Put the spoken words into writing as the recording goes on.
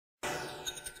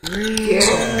G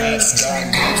that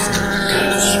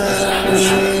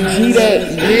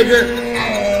nigga.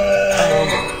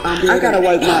 I gotta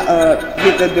wipe my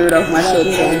get the dirt off my shirt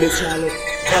on this.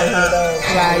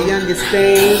 Fly youngest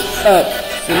thing up.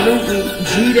 Salute me,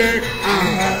 G that.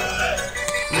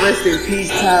 Rest in peace,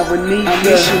 Tyrone. I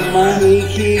miss you, money,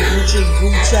 kid, Gucci,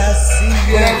 Gucci.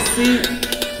 I see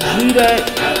G that.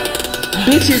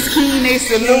 Bitches keen, they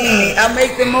salute me. I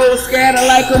make the most scatter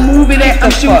like a movie that I'm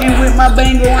shooting with my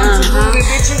bango on movie.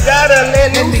 Bitch, you gotta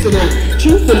let me go.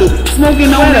 Truthfully,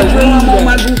 smoking on that room on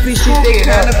my goofy shit. They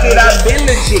counterfeit, I've been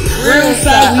legit. Real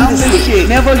side, I'm the shit.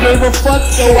 Never gave a fuck,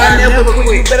 so I never quit.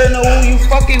 You better know who you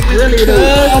fucking with. Really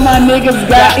though. All my niggas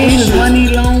got issues. Money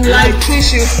long like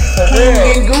tissue.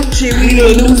 Getting Gucci, we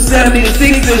the new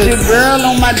 76ers. Your girl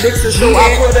on my dick, so I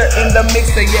put her in the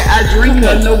mixer. Yeah, I drink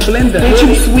her, no blender. Bitch,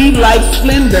 you sweet like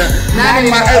Splendor. Not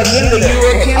in my agenda, you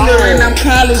a kinder and I'm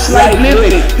college like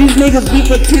living. These niggas be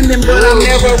pretending, but I'm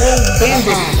never rule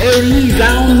bending. Hey Lees,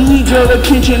 I don't need your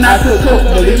attention, I could cook,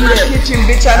 but in my kitchen,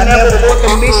 bitch, I never bought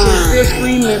the mission. Still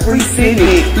screaming, free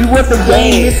city. We want the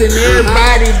game, missing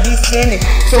everybody be sinning.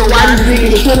 So why you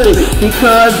niggas tripping?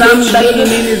 Because I'm liking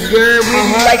in this girl,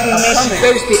 really like me, man, she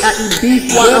thirsty. I eat beef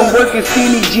while I'm working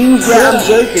skinny jeans, yeah, I'm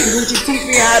jerking. Gucci teach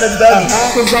me how to dug it.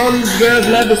 Cause all these girls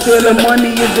love to steal the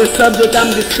money is the subject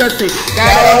I'm discussing. Got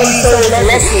all these souls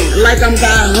blessing. Like I'm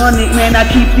got 100, man, I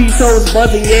keep these souls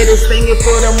buzzing. Yeah, this thing is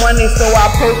for the money, so I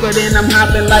poke it and I'm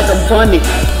hopping like a bunny.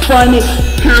 Funny,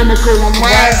 comical, I'm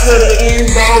right to the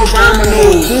end, dog,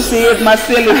 dominoes. This is my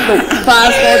silly flow. 5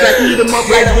 stars, I eat them up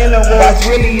like dinner rolls.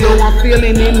 Really, though, I'm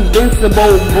feeling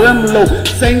invincible. Brimlow,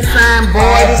 same sign,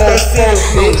 boy, this that serious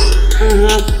bitch.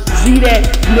 See that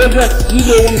nigga, you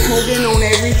know I'm smoking on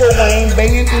that reefer Wayne,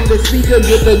 banging through the speaker,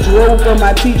 get the drove from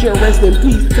my teacher, rest in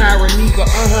peace, Tyronika.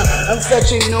 I'm such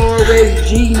a Norris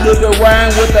G nigga,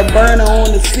 riding with a burner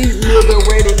on the seat, nigga,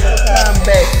 ready for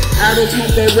combat. I don't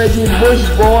smoke that Reggie Bush,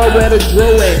 boy, where the dro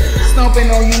at?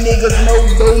 Stomping on you niggas, no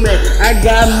doormat. I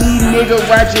got me, nigga,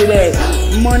 watch it at.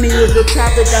 Money is the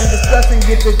topic I'm discussing,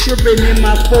 get the tripping in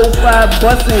my 4-5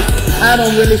 busting. I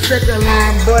don't really second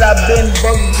line, but I've been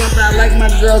bugging, jump out like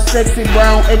my girl, sexy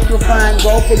brown, extra fine.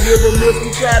 Go forgive him if you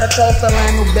try to toss the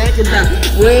line, no backing down.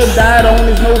 Red dot on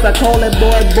his nose, I call that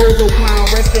boy Bozo Clown.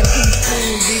 Rest in peace,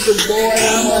 Queen, Jesus boy,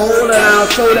 I'm a holder down,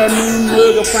 so that mean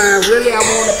nigga fine. Really, I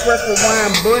wanna press the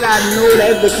wine, but I know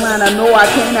that's decline. I know I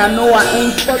can't, I know I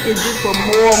ain't fucking just for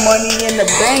more money in the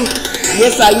bank.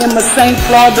 Yes, I am a Saint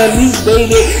Claude Elite,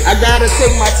 baby. I gotta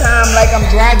take my time like I'm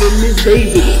driving Miss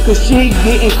Daisy, cause shit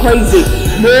getting crazy.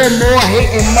 More and more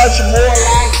hating, much more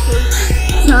like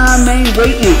time ain't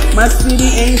waiting, my city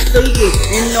ain't faking,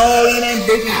 and no, it ain't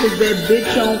baking, cause that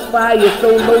bitch on fire,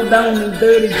 so low down and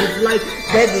dirty, just like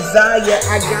that desire.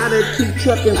 I gotta keep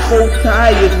trucking 4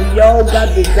 tires, we all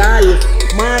got desires.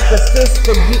 Mine consists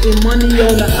of getting money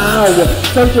on the hour,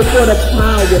 searching for the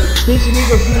power. Bitch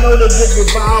niggas, you know they get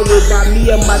devoured by me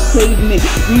and my cavemen.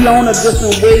 We on a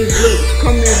different wavelength,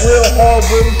 coming real hard,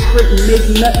 real strict, make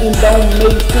nothing don't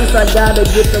make sense. I gotta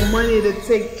get the money to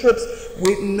take trips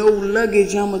with no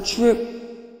luggage, I'm a trip.